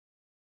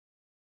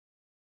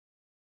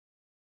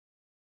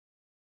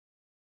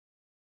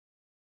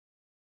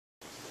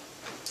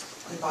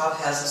Bob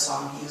has a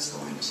song he is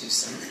going to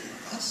sing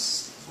for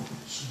us.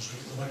 As soon as we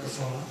get the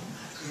microphone on.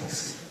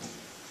 Yes.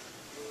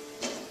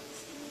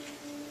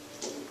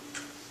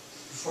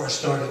 Before I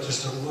started,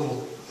 just a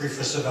little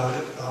preface about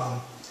it.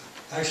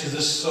 Actually,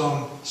 this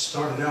song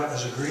started out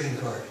as a greeting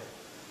card,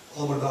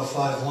 all but about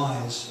 5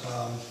 lines.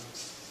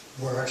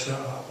 Were actually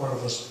part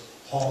of a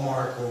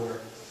Hallmark or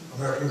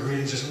American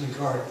Greetings or something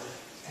card.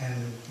 And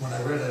when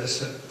I read it, I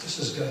said, this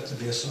has got to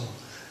be a song.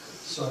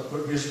 So I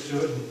put music to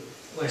it and,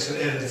 like I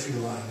said, added a few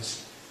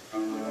lines.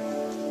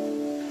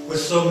 With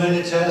so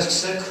many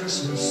tasks at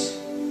Christmas,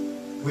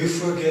 we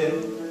forget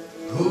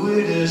who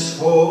it is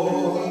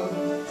for.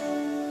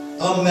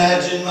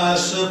 Imagine my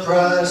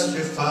surprise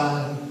to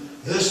find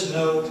this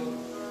note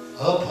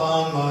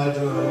upon my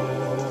door.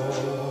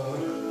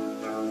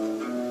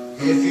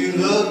 If you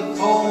look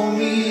for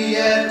me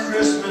at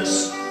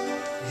Christmas,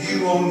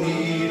 you won't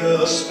need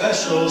a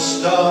special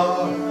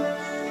star.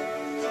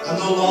 I'm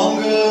no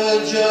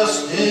longer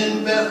just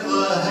in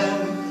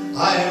Bethlehem,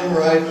 I am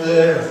right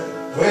there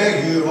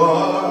where you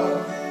are.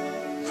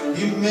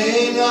 You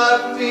may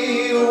not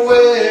be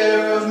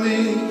aware of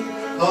me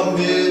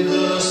amid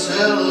the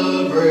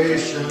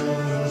celebrations.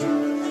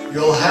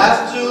 You'll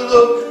have to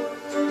look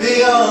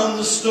beyond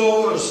the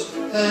stores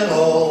and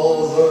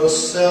all the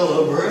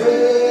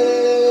celebration.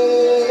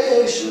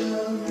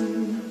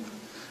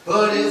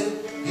 But if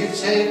you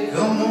take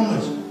a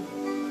moment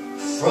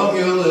from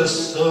your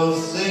list of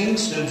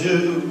things to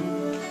do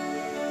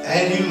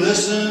and you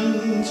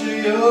listen to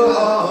your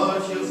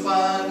heart, you'll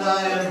find I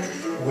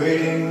am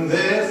waiting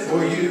there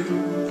for you.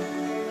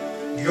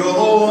 You're the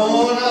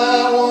one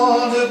I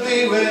want to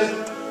be with.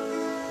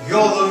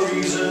 You're the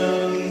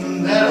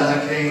reason that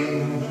I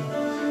came.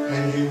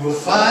 And you will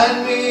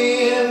find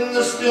me in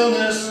the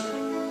stillness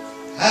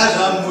as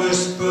I'm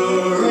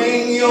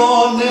whispering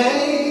your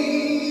name.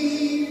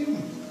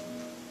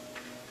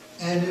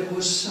 And it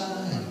was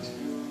signed,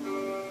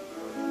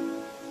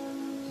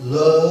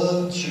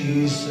 Love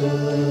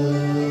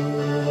Jesus.